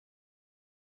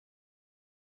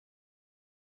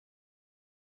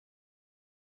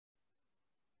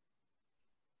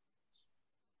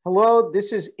Hello,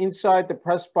 this is Inside the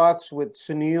Press Box with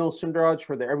Sunil Sunder Raj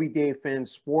for the Everyday Fan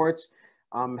Sports.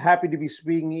 I'm happy to be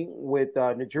speaking with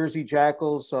the Jersey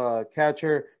Jackals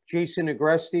catcher, Jason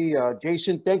Agresti.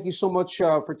 Jason, thank you so much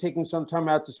for taking some time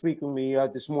out to speak with me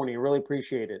this morning. I really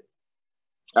appreciate it.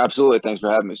 Absolutely. Thanks for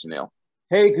having me, Sunil.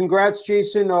 Hey, congrats,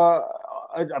 Jason. I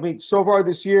mean, so far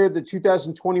this year, the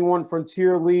 2021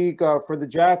 Frontier League for the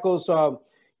Jackals,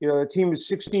 the team is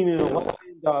 16 and 11.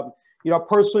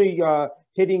 Personally,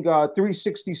 hitting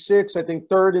 366, I think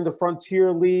third in the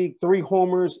Frontier League, 3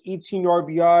 homers, 18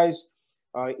 RBIs,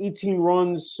 18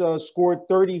 runs scored,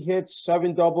 30 hits,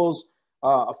 7 doubles,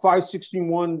 a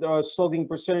 561 slugging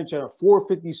percentage, and a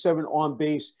 457 on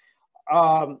base.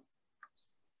 Can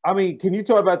you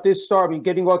talk about this start?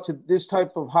 Getting off to this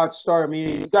type of hot start.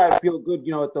 You got to feel good,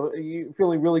 you're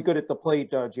feeling really good at the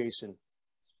plate, Jason.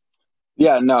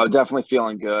 Yeah, no, definitely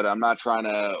feeling good. I'm not trying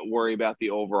to worry about the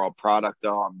overall product,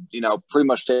 though. I'm, pretty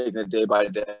much taking it day by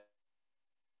day,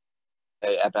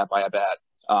 at bat by at bat.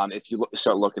 If you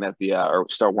start looking at or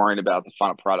start worrying about the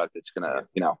final product, it's gonna,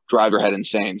 drive your head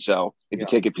insane. So if you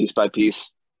take it piece by piece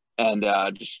and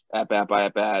just at bat by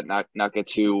at bat, not get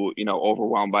too,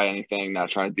 overwhelmed by anything, not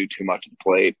trying to do too much at the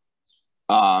plate.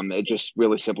 It just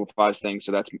really simplifies things.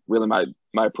 So that's really my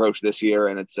approach this year,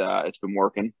 and it's been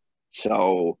working.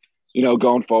 So,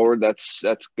 going forward, that's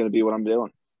going to be what I'm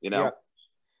doing, Yeah.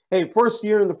 Hey, first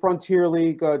year in the Frontier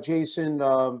League, Jason,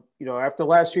 after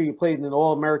last year you played in an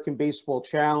All-American Baseball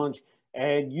Challenge,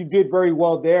 and you did very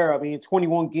well there.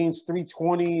 21 games,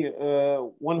 320,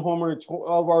 1 homer,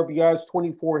 12 RBIs,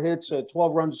 24 hits,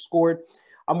 12 runs scored.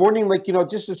 I'm wondering,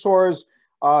 just as far as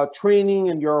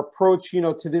training and your approach,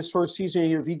 to this first season,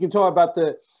 if you can talk about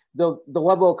the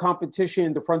level of competition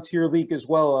in the Frontier League as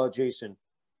well, Jason.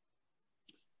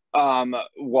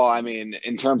 Well,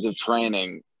 in terms of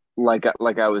training, like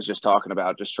I was just talking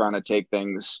about, just trying to take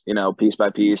things, piece by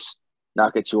piece,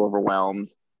 not get too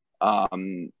overwhelmed.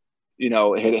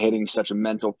 Hitting such a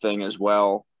mental thing as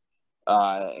well,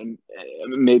 and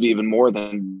maybe even more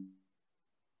than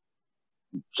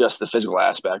just the physical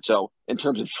aspect. So in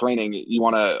terms of training, you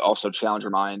want to also challenge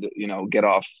your mind, get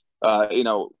off,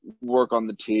 work on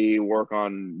the tee, work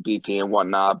on BP and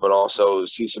whatnot, but also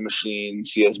see some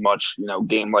machines, see as much,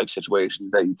 game-like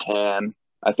situations that you can.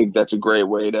 I think that's a great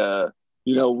way to,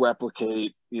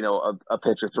 replicate, a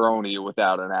pitcher thrown to you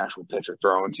without an actual pitcher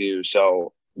thrown to you.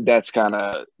 So that's kind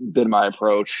of been my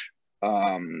approach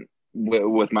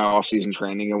with my off-season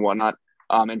training and whatnot.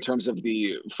 In terms of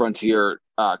the Frontier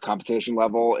competition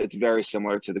level, it's very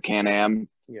similar to the Can-Am.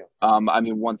 Yeah.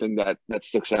 One thing that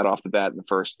sticks out off the bat in the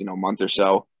first, month or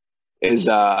so is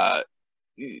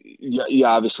you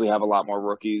obviously have a lot more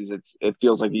rookies. It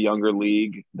feels like a younger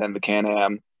league than the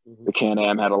Can-Am. Mm-hmm. The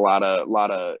Can-Am had a lot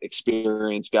of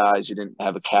experienced guys. You didn't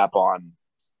have a cap on,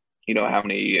 how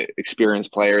many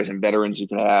experienced players and veterans you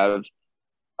could have.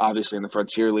 Obviously, in the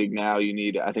Frontier League now, you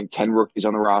need, I think, 10 rookies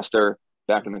on the roster.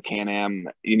 Back in the Can-Am,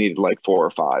 you needed like 4 or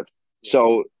 5. Yeah.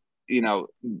 So,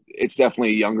 it's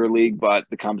definitely a younger league, but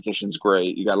the competition's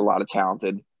great. You got a lot of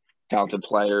talented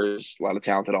players, a lot of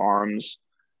talented arms.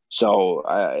 So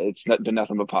it's been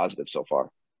nothing but positive so far.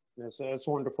 That's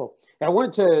wonderful. I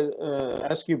wanted to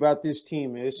ask you about this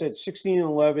team. It said 16 and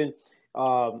 11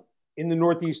 in the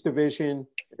Northeast Division.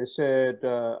 It said,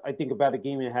 I think, about a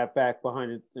game and a half back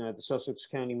behind the Sussex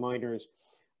County Miners.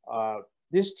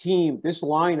 This team, this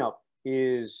lineup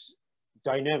is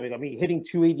dynamic. Hitting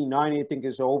 289, I think,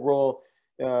 is overall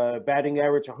batting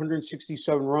average,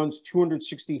 167 runs,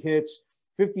 260 hits,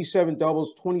 57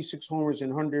 doubles, 26 homers,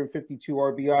 and 152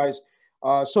 RBIs.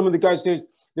 Some of the guys,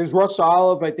 there's Russ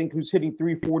Olive, I think, who's hitting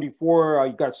 344.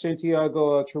 You got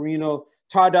Santiago Chirino,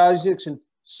 Todd Isaacs, and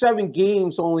 7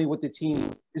 games only with the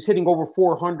team is hitting over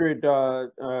 400,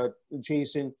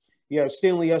 Jason. Yeah,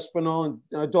 Stanley Espinal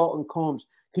and Dalton Combs.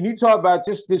 Can you talk about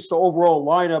just this overall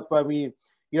lineup?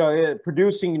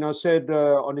 Producing, said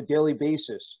on a daily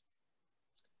basis.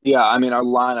 Yeah, our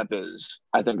lineup is,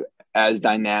 I think, as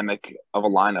dynamic of a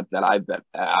lineup that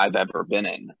I've ever been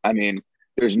in.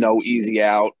 There's no easy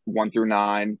out 1 through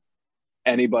 9.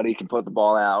 Anybody can put the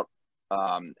ball out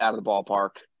of the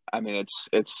ballpark.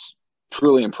 It's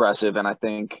truly impressive, and I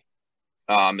think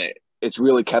it's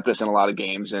really kept us in a lot of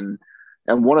games and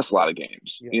won us a lot of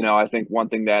games. Yeah. I think one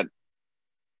thing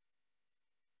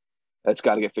that's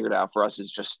got to get figured out for us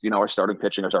is just, our starting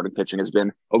pitching. Our starting pitching has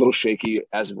been a little shaky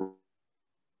as of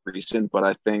recent, but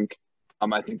I think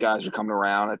guys are coming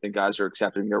around. I think guys are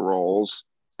accepting their roles,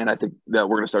 and I think that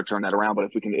we're going to start turning that around.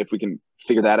 But if we can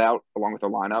figure that out along with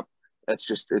our lineup, it's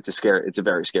a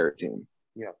very scary team.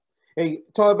 Yeah. Hey,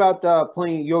 talk about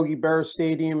playing at Yogi Berra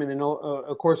Stadium, and then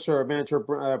of course, our manager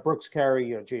Brooks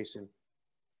Carey, Jason.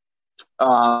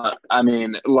 I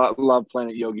mean, love playing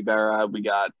at Yogi Berra. We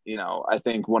got, I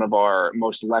think one of our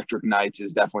most electric nights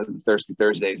is definitely the Thirsty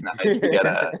Thursdays nights. We get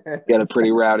a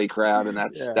pretty rowdy crowd, and Yeah.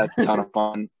 that's a ton of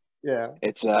fun. Yeah.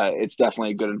 It's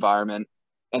definitely a good environment.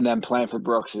 And then playing for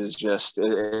Brooks is just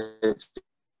it's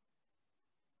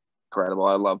incredible.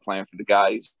 I love playing for the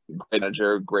guy. He's a great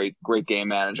manager, great game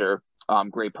manager,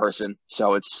 great person.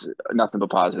 So it's nothing but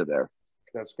positive there.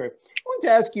 That's great. I wanted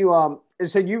to ask you. I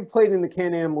said you've played in the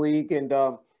Can-Am League, and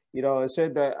I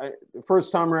said the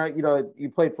first time around, you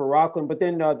played for Rockland, but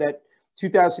then that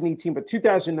 2018, but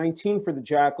 2019 for the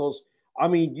Jackals. I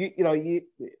mean, you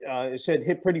said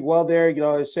hit pretty well there.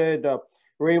 I said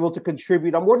were able to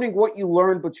contribute. I'm wondering what you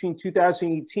learned between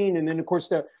 2018 and then, of course,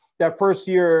 that first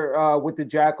year with the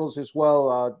Jackals as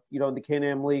well. In the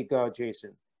Can-Am League,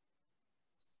 Jason.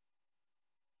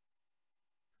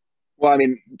 Well, I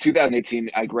mean, 2018,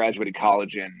 I graduated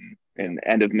college in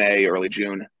end of May, early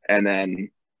June, and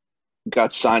then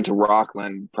got signed to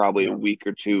Rockland probably a week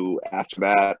or two after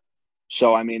that.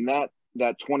 So, I mean, that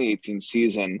 2018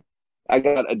 season, I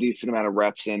got a decent amount of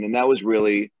reps in, and that was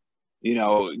really,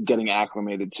 getting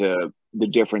acclimated to the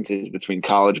differences between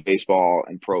college baseball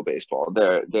and pro baseball.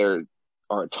 There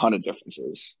are a ton of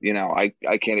differences. I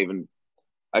can't even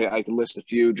I can list a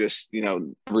few. Just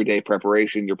everyday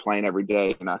preparation. You're playing every day.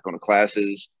 You're not going to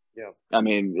classes. Yeah. I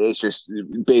mean, it's just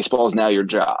baseball is now your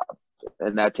job,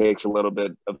 and that takes a little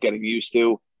bit of getting used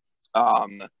to.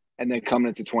 And then coming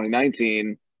into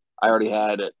 2019, I already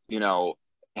had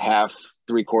half,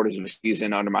 3/4 of a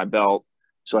season under my belt,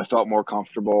 so I felt more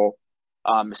comfortable.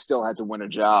 Still had to win a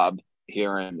job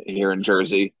here in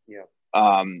Jersey. Yeah.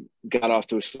 Got off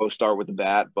to a slow start with the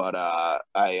bat, but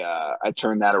I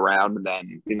turned that around and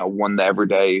then won the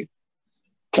everyday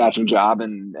catching job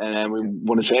and we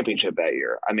won a championship that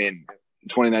year. I mean,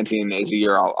 2019 is a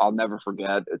year I'll never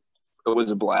forget. It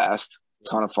was a blast,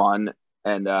 ton of fun,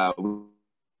 and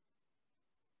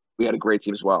we had a great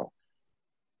team as well.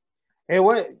 Hey,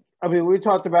 we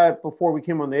talked about it before we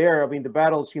came on the air. I mean, the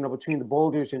battles between the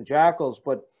Boulders and Jackals,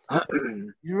 but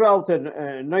you developed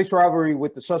a nice rivalry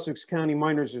with the Sussex County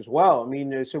Miners as well. I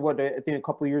mean, I think a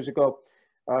couple of years ago,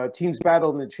 teams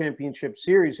battled in the championship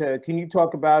series. Can you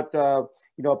talk about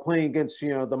playing against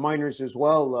the Miners as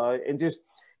well? And just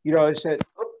I said,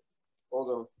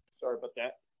 hold on, sorry about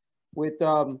that.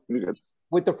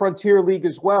 With the Frontier League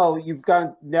as well, you've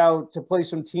got now to play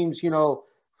some teams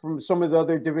from some of the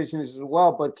other divisions as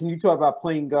well. But can you talk about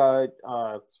playing the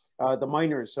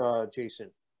Miners,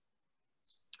 Jason?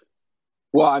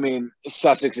 Well, I mean,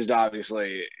 Sussex is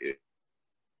obviously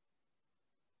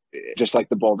just like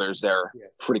the Boulders. They're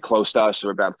pretty close to us.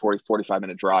 We're about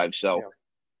 45-minute drive. So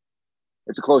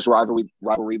it's a close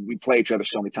rivalry. We play each other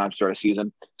so many times throughout a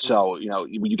season. So,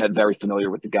 you get very familiar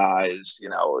with the guys,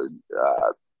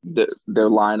 their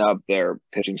lineup, their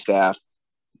pitching staff.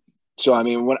 So, I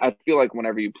mean, I feel like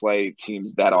whenever you play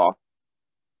teams that often,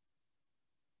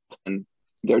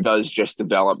 there does just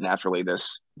develop naturally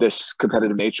this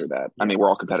competitive nature that, I mean, we're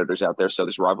all competitors out there, so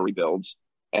this rivalry builds,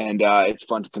 and it's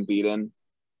fun to compete in.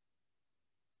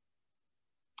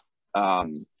 But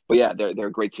yeah, they're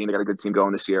a great team. They got a good team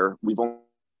going this year. We've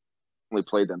only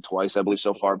played them twice, I believe,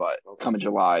 so far, but come in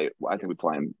July, I think we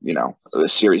play them, a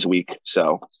series week,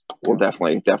 so we'll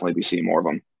definitely be seeing more of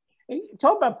them. Hey,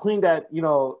 talk about playing that,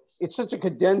 it's such a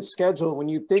condensed schedule when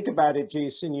you think about it,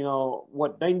 Jason,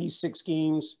 96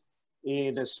 games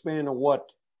in a span of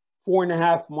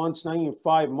 4.5 months, not even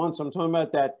 5 months. I'm talking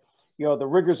about that, the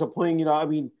rigors of playing, I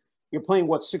mean, you're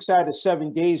playing 6 out of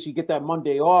 7 days, you get that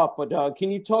Monday off. But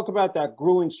can you talk about that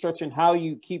grueling stretch and how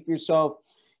you keep yourself,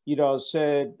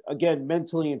 said again,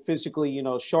 mentally and physically,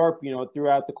 sharp,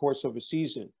 throughout the course of a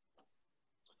season?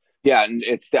 Yeah. And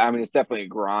it's definitely a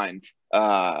grind.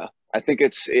 I think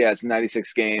it's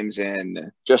 96 games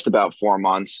in just about 4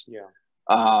 months. Yeah.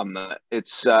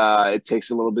 It takes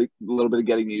a little bit of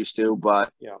getting used to,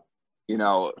 but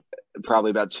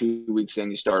probably about 2 weeks in,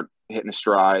 you start hitting a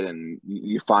stride and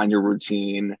you find your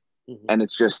routine. Mm-hmm. And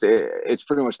it's just, it's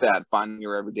pretty much that, finding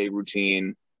your everyday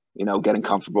routine, getting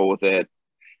comfortable with it.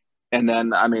 And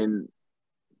then, I mean,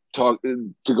 to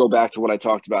go back to what I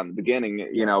talked about in the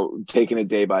beginning, taking it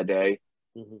day by day.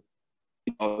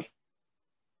 Mm-hmm.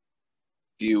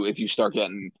 If you start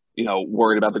getting,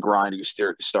 worried about the grind, you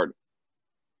start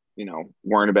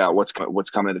worrying about what's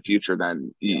coming in the future,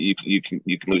 then you can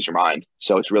lose your mind.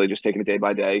 So it's really just taking it day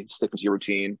by day, sticking to your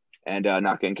routine, and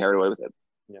not getting carried away with it.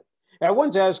 Yeah. I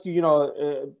wanted to ask you,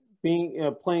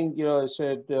 playing, I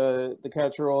said the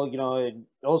catcher role, and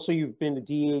also you've been the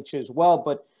DH as well.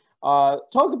 But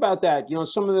Talk about that.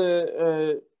 Some of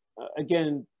the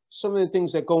again, some of the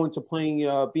things that go into playing,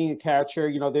 being a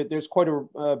catcher. There's quite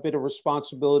a bit of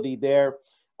responsibility there.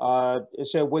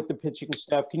 So with the pitching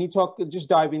staff, can you just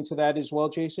dive into that as well,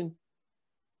 Jason?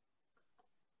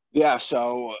 Yeah.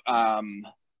 So,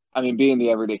 being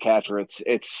the everyday catcher,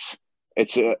 it's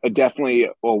a definitely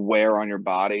a wear on your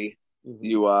body.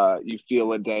 Mm-hmm. You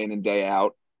feel it day in and day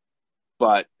out.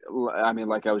 But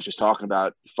like I was just talking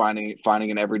about,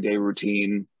 finding an everyday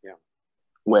routine,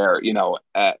 where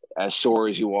as sore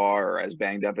as you are or as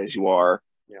banged up as you are,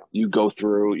 you go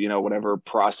through whatever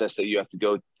process that you have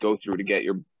to go through to get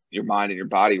your mind and your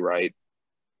body right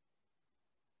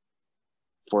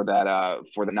for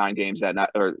the 9 games that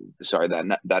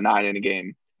 9-inning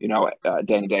game, day in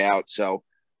and day out. So,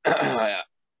 it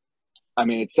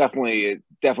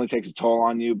definitely takes a toll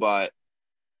on you, but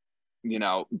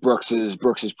Brooks is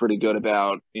pretty good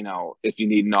about, if you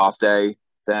need an off day,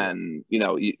 then,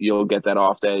 you'll get that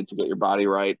off day to get your body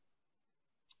right.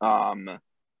 But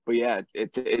yeah,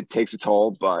 it takes a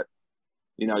toll, but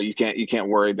you can't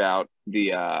worry about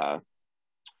the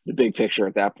big picture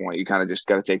at that point. You kind of just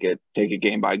got to take it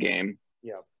game by game.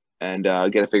 Yeah. And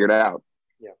get it figured out.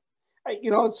 Yeah.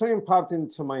 Something popped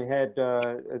into my head,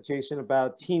 Jason,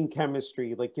 about team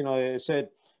chemistry. Like, I said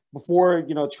before,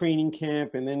 training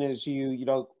camp, and then as you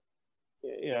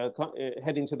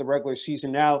head into the regular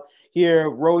season now, here,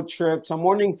 road trips. I'm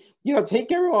wondering,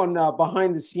 take everyone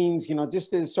behind the scenes,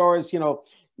 just as far as,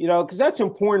 because that's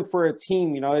important for a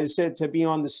team, as I said, to be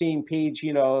on the same page,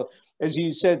 as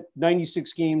you said,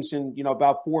 96 games in,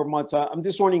 about 4 months. I'm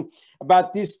just wondering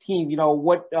about this team,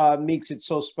 what makes it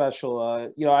so special?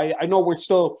 I know we're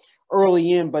still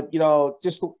early in, but,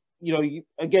 just,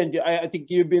 again, I think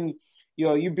you've been,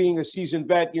 you being a seasoned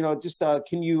vet, just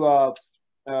can you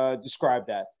describe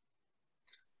that?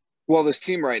 Well, this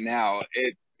team right now,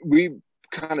 we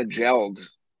kind of gelled,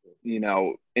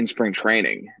 in spring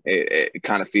training. It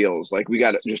kind of feels like we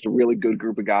got just a really good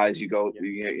group of guys. You go,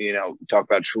 talk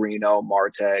about Chirino,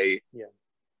 Marte,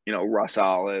 Russ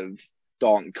Olive,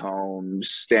 Dalton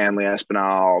Combs, Stanley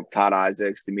Espinal, Todd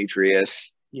Isaacs,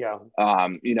 Demetrius. Yeah.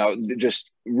 Just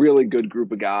really good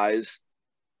group of guys.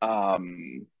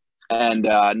 And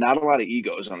not a lot of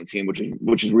egos on the team,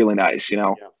 which is really nice. You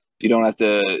don't have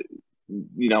to,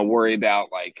 worry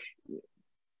about like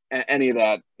any of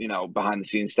that, behind the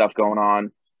scenes stuff going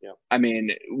on. Yeah.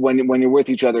 When you're with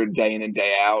each other day in and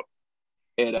day out,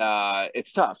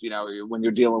 it's tough. When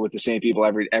you're dealing with the same people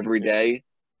every day,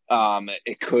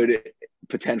 it could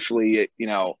potentially,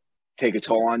 take a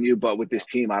toll on you. But with this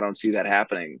team, I don't see that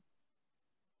happening.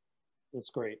 That's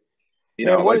great.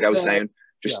 Like I was saying,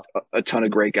 just a ton of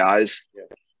great guys. Yeah.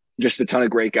 Just a ton of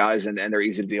great guys, and they're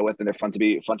easy to deal with, and they're fun to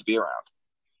be around.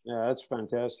 Yeah, that's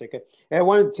fantastic. And I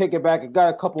wanted to take it back. I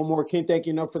got a couple more. Can't thank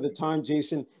you enough for the time,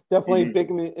 Jason. Definitely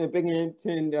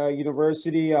Binghamton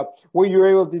University. What you were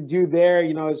able to do there,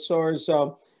 as far as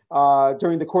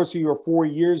during the course of your 4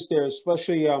 years there,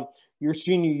 especially your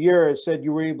senior year, I said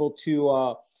you were able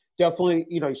to definitely,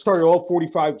 you started all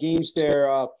 45 games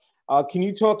there. Can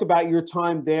you talk about your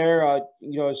time there? I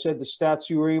said the stats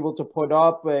you were able to put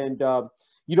up, and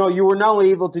you were not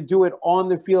only able to do it on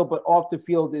the field, but off the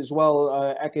field as well,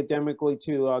 academically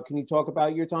too. Can you talk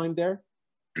about your time there?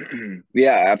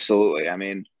 Yeah, absolutely.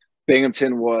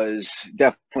 Binghamton was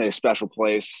definitely a special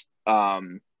place.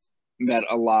 Met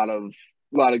a lot of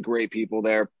great people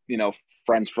there.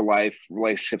 Friends for life,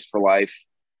 relationships for life.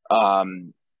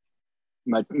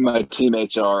 My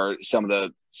teammates are some of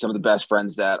the best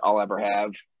friends that I'll ever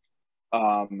have.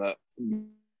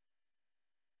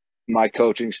 My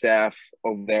coaching staff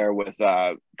over there with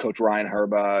Coach Ryan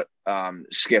Herba,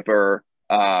 Skipper,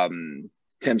 Tim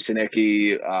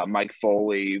Sinicki, Mike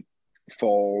Foley,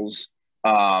 Foles.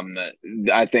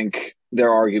 I think they're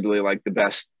arguably like the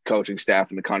best coaching staff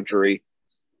in the country.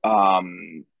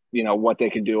 What they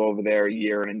can do over there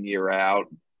year in and year out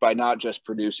by not just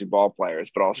producing ball players,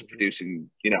 but also producing,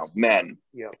 men.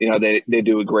 Yeah. They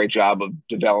do a great job of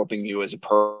developing you as a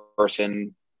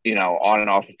person, on and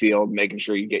off the field, making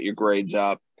sure you get your grades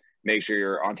up, make sure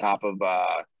you're on top of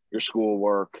your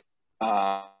schoolwork.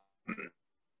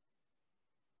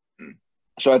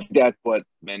 So I think that's what,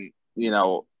 and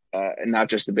not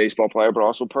just a baseball player, but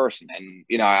also a person. And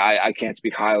I can't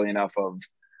speak highly enough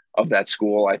of that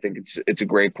school. I think it's a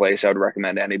great place. I would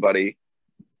recommend anybody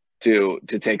to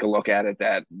take a look at it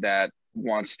that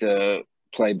wants to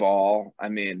play ball.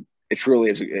 It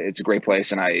truly is. It's a great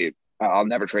place, and I'll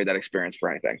never trade that experience for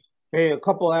anything. Hey, a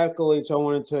couple of accolades I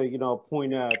wanted to,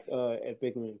 point out at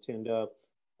Binghamton.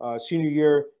 Senior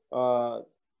year,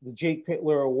 the Jake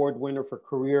Pittler Award winner for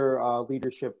career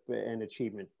leadership and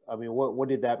achievement. I mean, what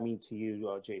did that mean to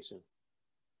you, Jason?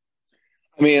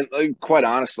 I mean, like, quite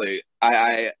honestly,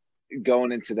 I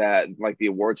going into that, like, the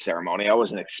award ceremony, I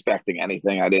wasn't expecting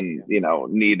anything. I didn't,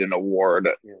 need an award,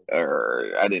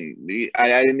 or I didn't need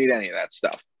any of that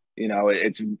stuff.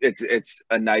 It's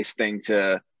a nice thing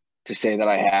to say that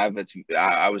I have.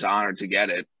 I was honored to get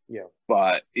it. Yeah.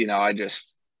 But,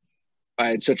 I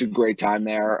had such a great time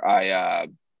there.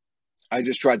 I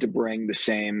just tried to bring the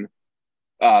same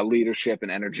leadership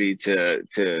and energy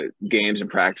to games and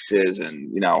practices,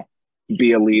 and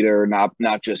be a leader,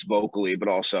 not just vocally, but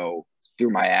also through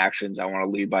my actions. I want to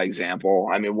lead by example.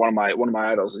 I mean, one of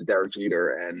my idols is Derek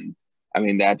Jeter, and I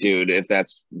mean, that dude,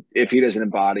 if he doesn't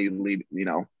embody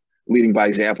leading by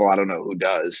example, I don't know who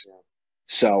does.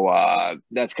 So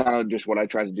that's kind of just what I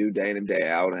try to do day in and day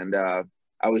out, and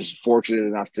I was fortunate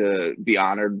enough to be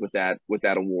honored with that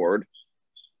award.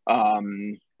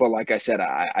 But like I said,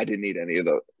 I didn't need any of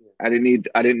the I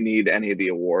didn't need any of the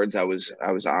awards. I was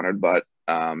honored, but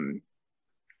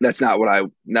that's not what I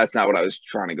was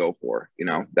trying to go for.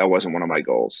 That wasn't one of my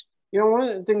goals. One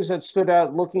of the things that stood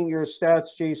out looking at your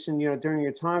stats, Jason, during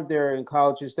your time there in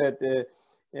college is that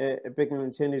at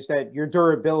Binghamton is that your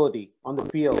durability on the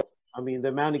field. I mean, the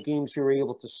amount of games you were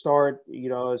able to start,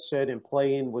 as said, and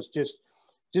play in was just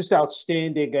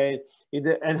outstanding,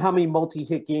 and how many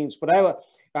multi-hit games. But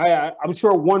I'm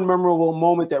sure one memorable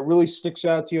moment that really sticks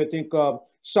out to you, I think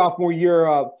sophomore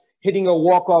year, hitting a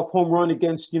walk-off home run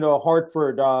against,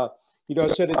 Hartford,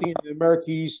 said at the America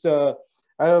East, I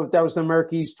don't know if that was the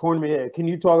America East tournament. Can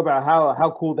you talk about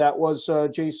how cool that was,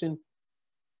 Jason?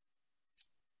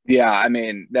 Yeah, I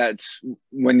mean, that's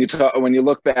when you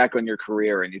look back on your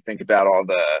career and you think about all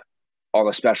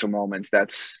the special moments,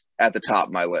 that's at the top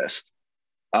of my list.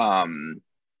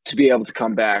 To be able to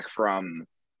come back from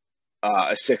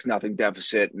a 6-0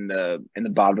 deficit in the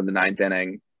bottom of the ninth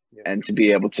inning, and to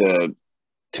be able to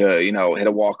hit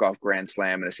a walk-off grand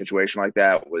slam in a situation like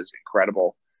that was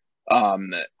incredible. I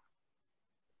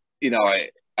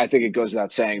think it goes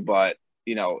without saying, but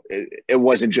it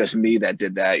wasn't just me that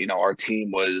did that. Our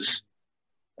team was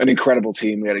an incredible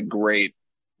team. We had a great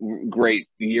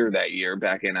year that year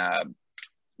back in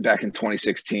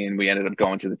 2016. We ended up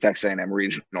going to the Texas A&M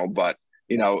regional, but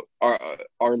our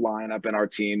lineup and our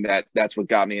team, that's what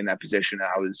got me in that position. And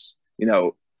I was,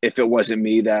 if it wasn't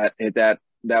me that hit that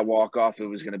walk off, it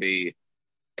was going to be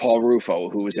Paul Rufo,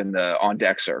 who was in the on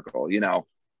deck circle.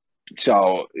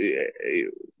 So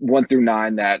 1 through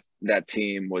 9, that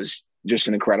team was just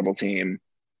an incredible team.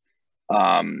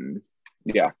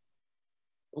 Yeah.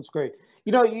 That's great.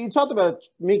 You talked about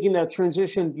making that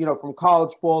transition, from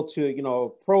college ball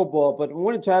to, pro ball, but I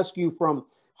wanted to ask you from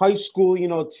high school,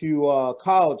 to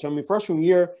college. I mean, freshman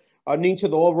year, named to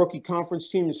the All-Rookie Conference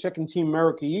team, the second team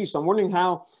America East. I'm wondering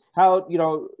how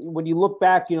when you look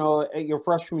back, at your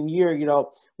freshman year,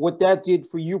 what that did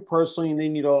for you personally, and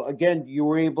then, again, you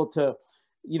were able to,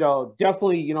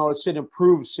 definitely, it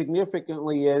improved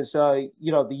significantly as,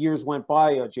 the years went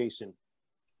by, Jason.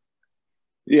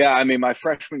 Yeah, I mean, my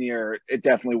freshman year, it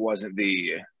definitely wasn't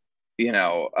the,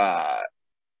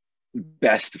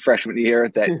 best freshman year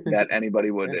that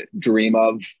anybody would dream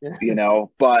of,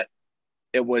 but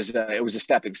it was a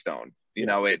stepping stone.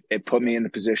 It put me in the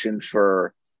position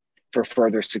for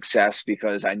further success,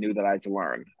 because I knew that I had to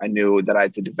learn. I knew that I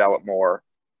had to develop more.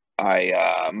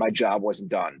 My job wasn't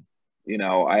done.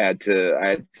 I had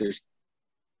to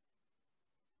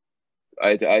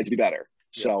be better.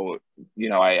 So,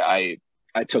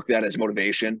 I took that as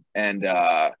motivation and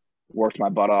worked my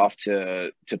butt off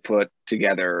to put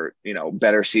together,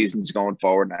 better seasons going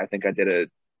forward. And I think I did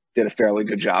a fairly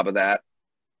good job of that.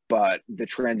 But the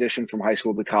transition from high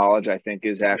school to college, I think,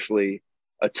 is actually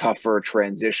a tougher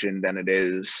transition than it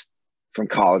is from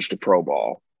college to pro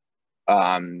ball.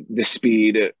 The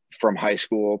speed from high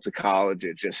school to college,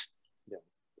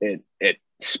 it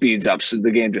speeds up. So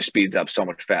the game just speeds up so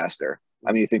much faster.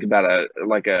 I mean, you think about a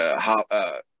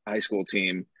high school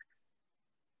team,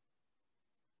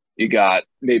 you got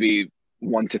maybe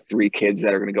 1 to 3 kids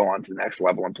that are going to go on to the next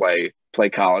level and play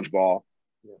college ball.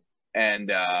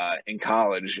 And in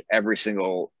college, every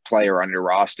single player on your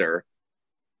roster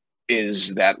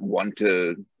is that 1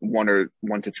 to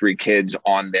 3 kids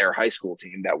on their high school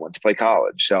team that went to play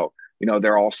college. So,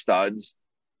 they're all studs.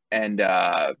 And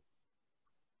the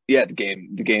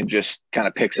game just kind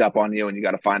of picks up on you, and you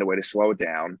got to find a way to slow it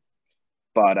down.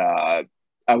 But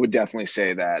I would definitely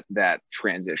say that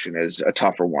transition is a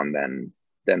tougher one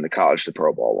than the college to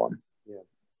pro ball one.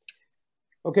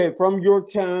 Okay, from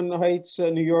Yorktown Heights,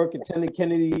 New York, attended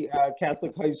Kennedy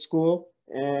Catholic High School.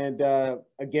 And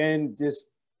again, this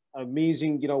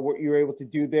amazing, what you were able to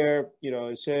do there.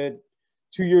 I said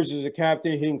 2 years as a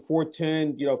captain, hitting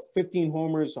 410, 15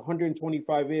 homers,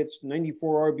 125 hits,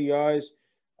 94 RBIs.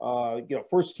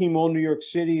 First team All New York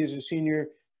City as a senior,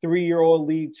 3-year All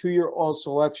League, 2-year All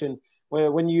Selection.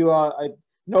 When you, I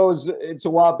know it's a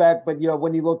while back, but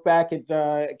when you look back at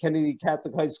Kennedy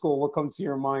Catholic High School, what comes to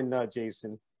your mind,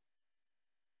 Jason?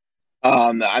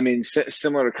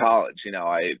 Similar to college,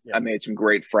 I made some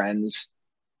great friends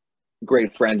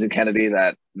in Kennedy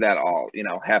that all,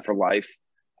 have for life.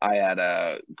 I had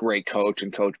a great coach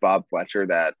and Coach Bob Fletcher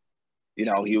that,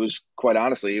 he was, quite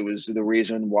honestly, he was the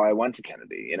reason why I went to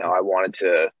Kennedy. I wanted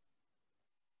to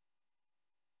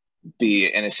be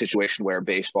in a situation where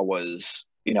baseball was,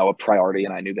 a priority,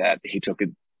 and I knew that he took it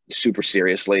super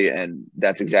seriously, and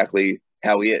that's exactly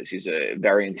how he is. He's a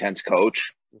very intense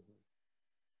coach,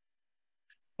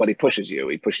 but he pushes you.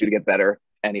 He pushes you to get better,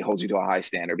 and he holds you to a high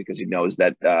standard because he knows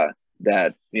that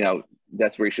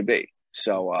that's where you should be.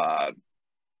 So,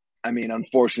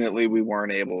 unfortunately, we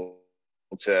weren't able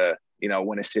to,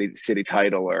 win a city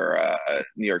title or a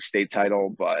New York State title,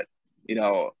 but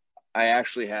I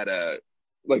actually had a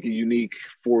unique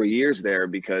 4 years there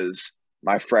because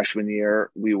my freshman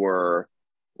year we were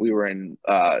in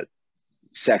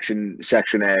section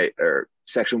A or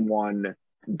section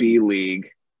 1B league,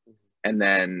 and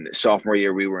then sophomore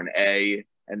year we were in A,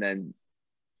 and then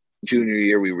junior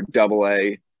year we were double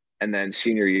A, and then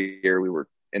senior year we were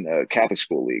in the Catholic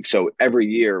school league. So every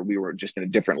year we were just in a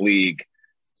different league,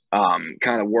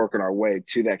 kind of working our way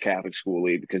to that Catholic school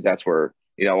league because that's where,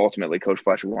 ultimately Coach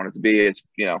Fletcher wanted to be. It's,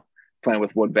 playing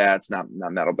with wood bats, not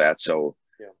metal bats. So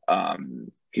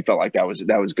he felt like that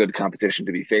was good competition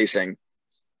to be facing.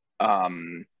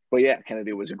 But yeah,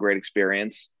 Kennedy was a great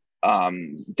experience.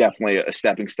 Definitely a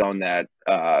stepping stone that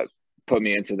put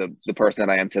me into the person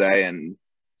that I am today, and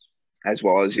as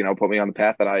well as, put me on the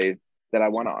path that I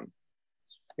went on.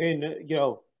 And,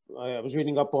 I was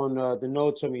reading up on the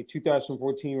notes.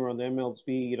 2014, you were on the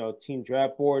MLB, team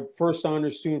draft board, first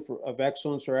honors student of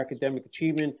excellence or academic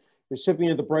achievement,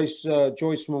 recipient of the Bryce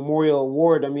Joyce Memorial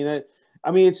Award.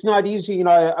 It's not easy.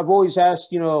 I've always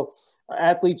asked,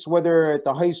 athletes, whether at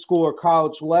the high school or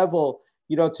college level,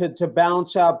 to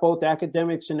balance out both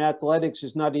academics and athletics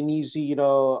is not an easy,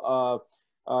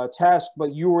 task,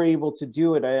 but you were able to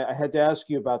do it. I had to ask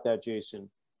you about that, Jason.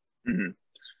 Mm-hmm.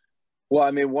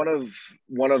 Well,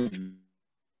 one of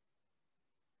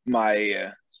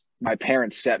my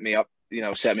parents set me up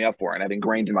for, and I've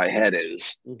ingrained in my head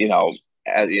is,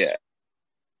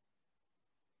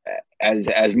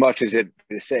 as much as it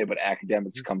to say, but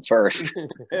academics come first.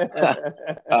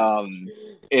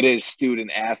 It is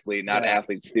student athlete, not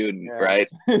athlete student, right?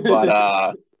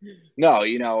 But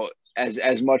no,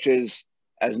 as much as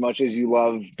you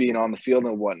love being on the field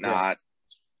and whatnot,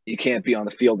 you can't be on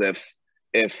the field if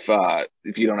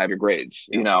you don't have your grades,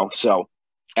 So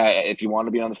if you want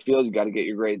to be on the field, you got to get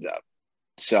your grades up.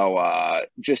 So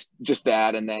just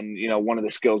that, and then one of the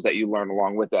skills that you learn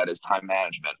along with that is time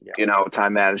management.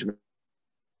 Time management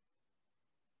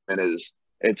is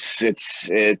it's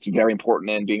very important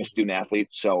in being a student athlete.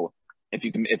 So if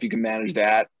you can manage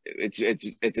that, it's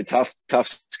a tough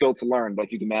skill to learn, but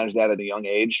if you can manage that at a young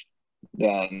age,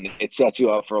 then it sets you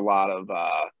up for a lot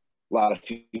of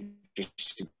future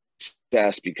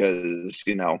success because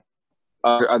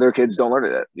other kids don't learn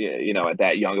it at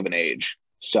that young of an age.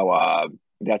 So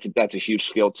that's a huge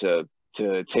skill to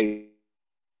take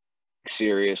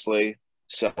seriously.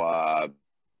 So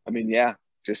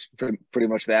just pretty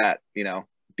much that,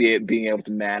 being able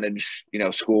to manage,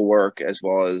 schoolwork as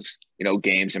well as,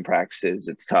 games and practices.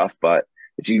 It's tough, but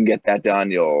if you can get that done,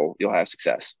 you'll have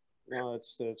success. No,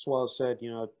 it's well said.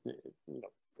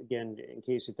 Again, in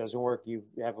case it doesn't work, you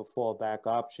have a fallback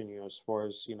option, as far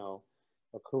as,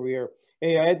 a career.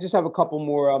 Hey, I just have a couple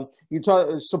more. You talk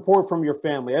support from your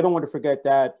family. I don't want to forget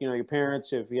that, your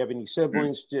parents, if you have any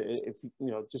siblings, if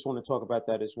just want to talk about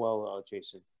that as well,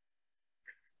 Jason.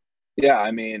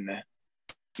 Yeah.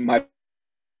 My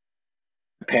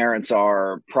parents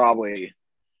are probably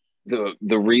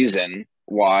the reason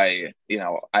why,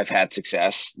 I've had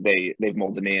success. They've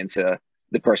molded me into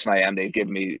the person I am. They've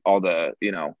given me all the,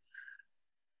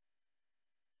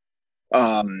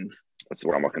 what's the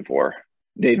word I'm looking for?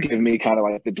 They've given me kind of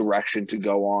like the direction to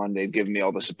go on. They've given me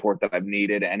all the support that I've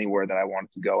needed anywhere that I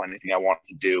wanted to go, anything I wanted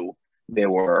to do. They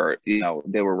were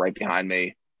right behind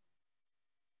me.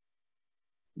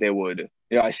 They would,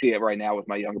 I see it right now with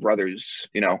my younger brothers,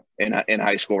 in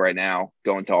high school right now,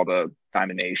 going to all the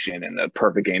Diamond Nation and the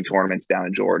Perfect Game tournaments down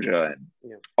in Georgia and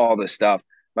all this stuff.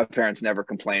 My parents never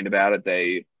complained about it.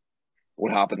 They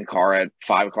would hop in the car at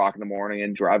 5 o'clock in the morning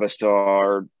and drive us to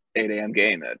our 8 a.m.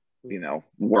 game at,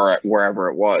 wherever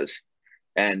it was.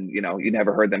 And, you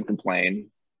never heard them complain.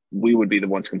 We would be the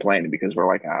ones complaining because we're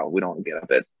like, oh, we don't want to get up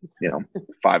at,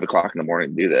 5 o'clock in the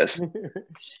morning to do this.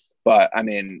 But I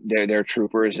mean, they're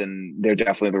troopers, and they're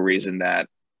definitely the reason that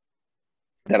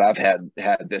I've had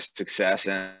this success,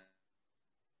 and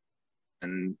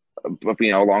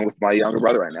along with my younger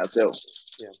brother right now too.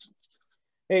 Yeah.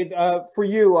 Hey, for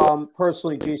you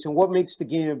personally, Jason, what makes the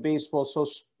game of baseball so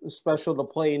special to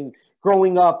play? And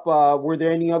growing up, were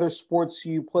there any other sports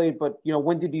you played? But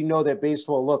when did you know that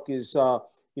baseball, is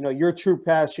your true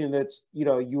passion that's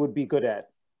you would be good at?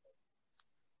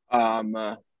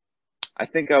 I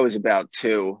think I was about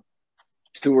two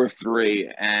or three,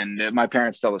 and my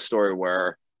parents tell a story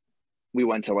where we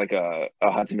went to like a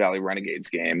Hudson Valley Renegades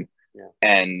game,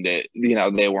 and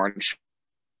they weren't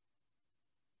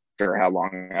sure how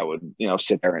long I would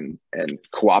sit there and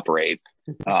cooperate,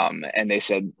 and they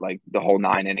said like the whole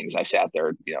 9 innings I sat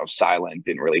there silent,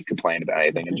 didn't really complain about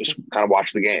anything, and just kind of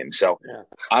watched the game. So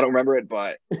I don't remember it,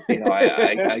 but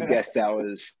I guess that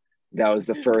was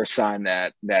the first sign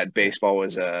that baseball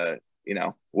was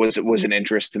was an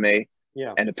interest to me,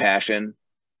 and a passion.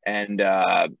 And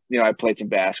I played some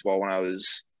basketball when I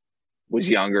was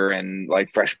younger, and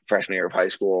like freshman year of high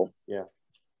school.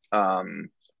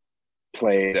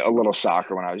 Played a little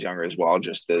soccer when I was younger as well,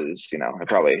 just as I think I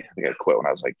quit when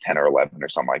I was like 10 or 11 or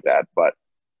something like that. But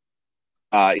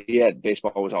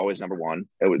baseball was always number one.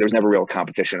 There was never real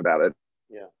competition about it.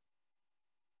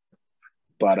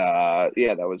 But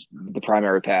that was the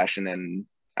primary passion, and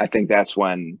I think that's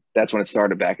when it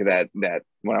started back at that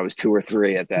when I was 2 or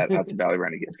 3 at that Hudson Valley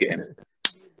Renegades game.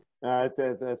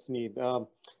 That's neat. All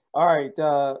right.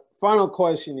 Final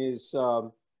question is,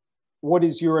 what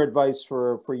is your advice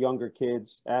for younger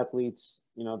kids, athletes,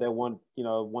 that one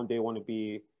day want to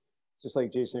be just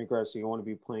like Jason Agresti, you want to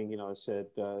be playing, I said,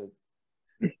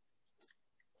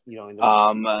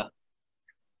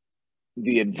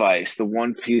 the advice, the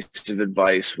one piece of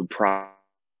advice would probably,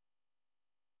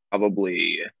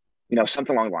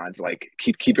 something along the lines like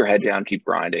keep your head down, keep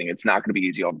grinding. It's not going to be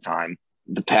easy all the time.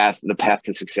 The path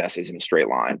to success isn't a straight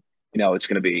line. It's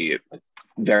going to be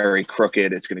very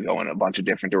crooked. It's going to go in a bunch of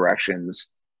different directions.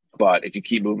 But if you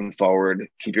keep moving forward,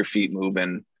 keep your feet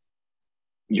moving,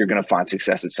 you're going to find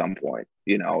success at some point.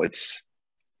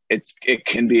 It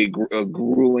can be a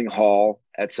grueling haul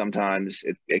at sometimes.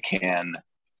 It can,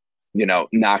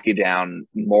 knock you down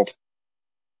multiple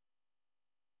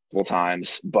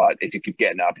times. But if you keep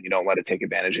getting up and you don't let it take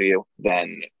advantage of you,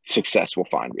 then success will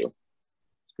find you.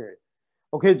 Great.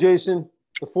 Okay, Jason,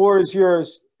 the floor is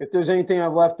yours. If there's anything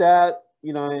I've left out,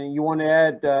 and you want to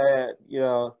add,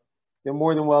 you're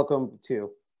more than welcome to.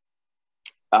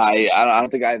 I don't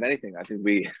think I have anything. I think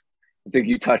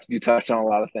you touched on a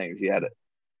lot of things. You had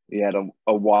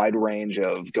a wide range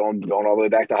of going all the way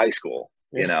back to high school.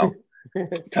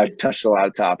 Touched a lot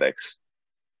of topics.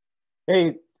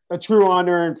 Hey, a true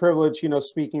honor and privilege,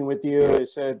 speaking with you. I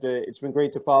said it's been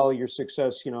great to follow your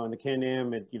success, in the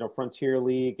Can-Am and Frontier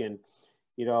League, and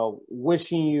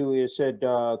wishing you,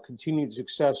 continued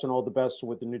success and all the best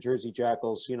with the New Jersey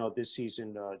Jackals, this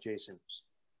season, Jason.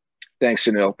 Thanks,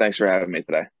 Sunil. Thanks for having me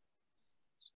today.